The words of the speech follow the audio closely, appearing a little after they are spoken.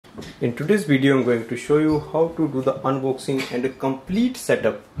In today's video I'm going to show you how to do the unboxing and a complete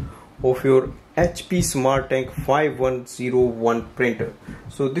setup of your HP SmartTank 5101 printer.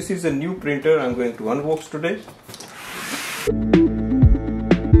 So this is a new printer I'm going to unbox today.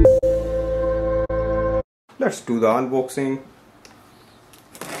 Let's do the unboxing.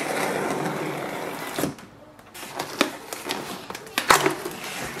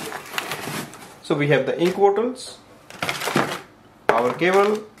 So we have the ink bottles, power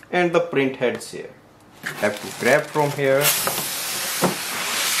cable and the print heads here. Have to grab from here.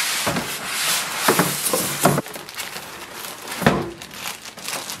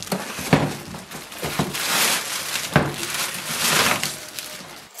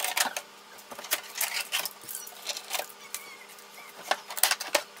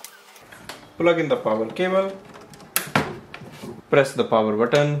 Plug in the power cable, press the power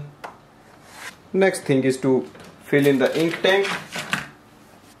button. Next thing is to fill in the ink tank.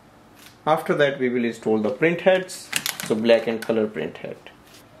 After that we will install the print heads, so black and color print head.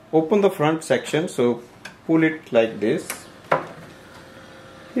 Open the front section, so pull it like this.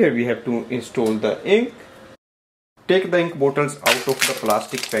 Here we have to install the ink. Take the ink bottles out of the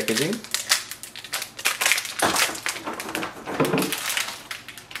plastic packaging.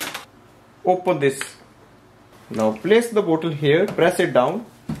 Open this. Now place the bottle here, press it down.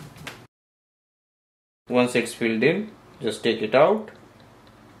 Once it's filled in, just take it out.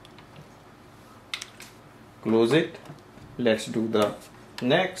 Close it. Let's do the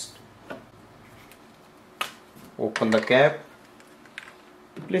next. Open the cap.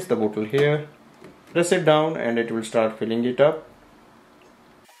 Place the bottle here. Press it down and it will start filling it up.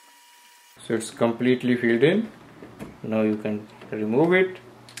 So it's completely filled in. Now you can remove it.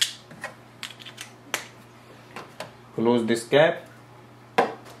 Close this cap.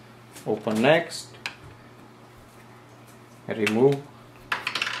 Open next. Remove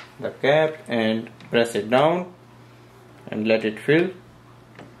the cap and press it down and let it fill.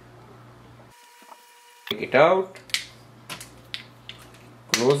 Take it out.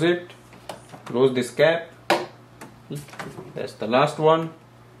 Close it. Close this cap. That's the last one.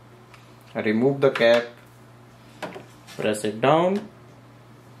 Remove the cap. Press it down.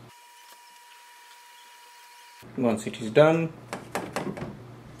 Once it is done,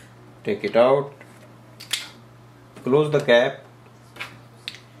 take it out. Close the cap.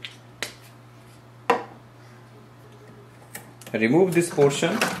 Remove this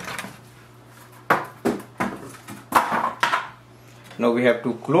portion. Now we have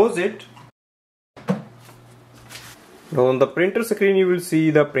to close it. Now on the printer screen you will see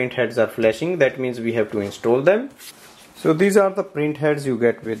the print heads are flashing. That means we have to install them. So these are the print heads you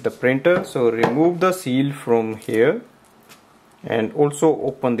get with the printer. So remove the seal from here and also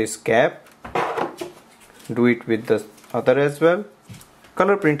open this cap. Do it with the other as well.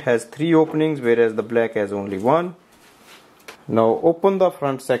 Color print has 3 openings whereas the black has only 1. Now open the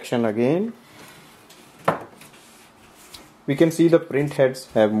front section again. We can see the print heads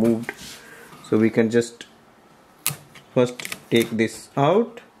have moved. So we can just first take this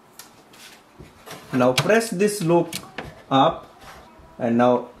out. Now press this lock up and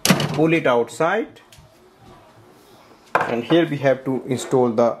now pull it outside. And here we have to install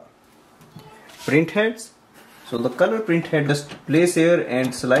the print heads. So the color print head, just place here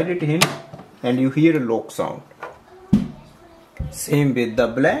and slide it in and you hear a lock sound. Same with the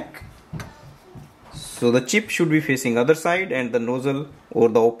black. So the chip should be facing other side and the nozzle or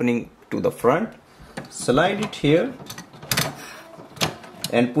the opening to the front. Slide it here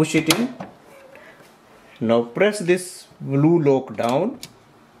and push it in. Now press this blue lock down.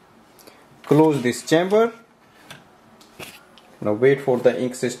 Close this chamber. Now wait for the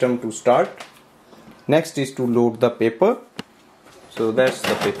ink system to start. Next is to load the paper. So that's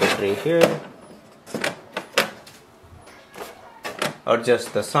the paper tray here.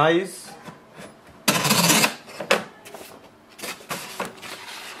 Adjust the size.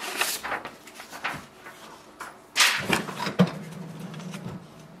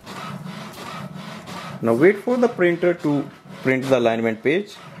 Now wait for the printer to print the alignment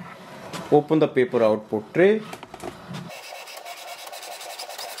page. Open the paper output tray.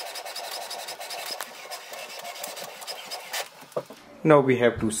 Now we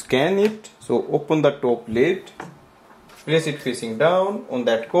have to scan it. So open the top lid. Place it facing down on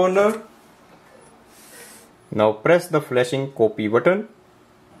that corner. Now press the flashing copy button.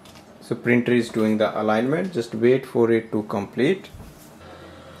 So printer is doing the alignment. Just wait for it to complete.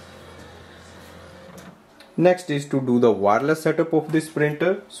 Next is to do the wireless setup of this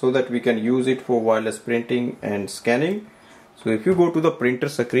printer so that we can use it for wireless printing and scanning. So if you go to the printer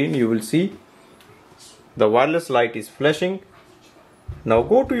screen, you will see the wireless light is flashing. Now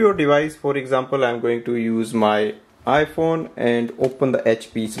go to your device. For example, I'm going to use my iPhone and open the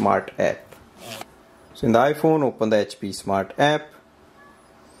HP Smart app. So in the iPhone, open the HP Smart app.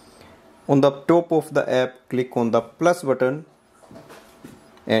 On the top of the app, click on the plus button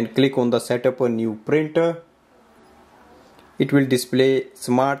and click on the setup a new printer. It will display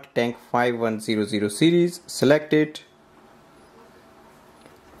Smart Tank 5100 series. Select it.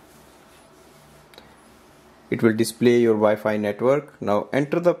 It will display your Wi-Fi network. Now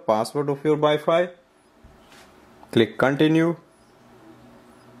enter the password of your Wi-Fi. Click continue.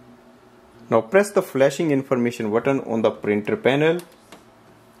 Now press the flashing information button on the printer panel.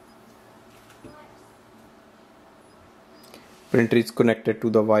 Printer is connected to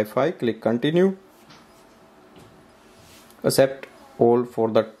the Wi-Fi. Click continue. Accept all for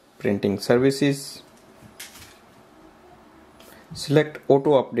the printing services. Select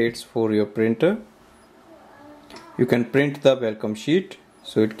auto updates for your printer. You can print the welcome sheet,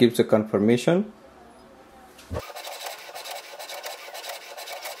 so it gives a confirmation.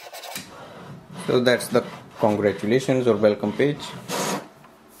 So that's the congratulations or welcome page.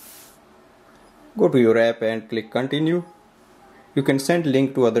 Go to your app and click continue. You can send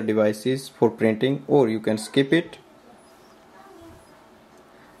link to other devices for printing, or you can skip it.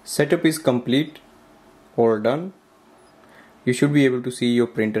 Setup is complete. All done. You should be able to see your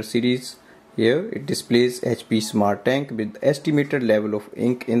printer series. Here it displays HP Smart Tank with estimated level of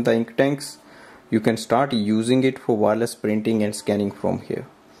ink in the ink tanks. You can start using it for wireless printing and scanning from here.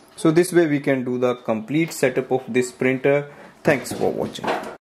 So this way we can do the complete setup of this printer. Thanks for watching.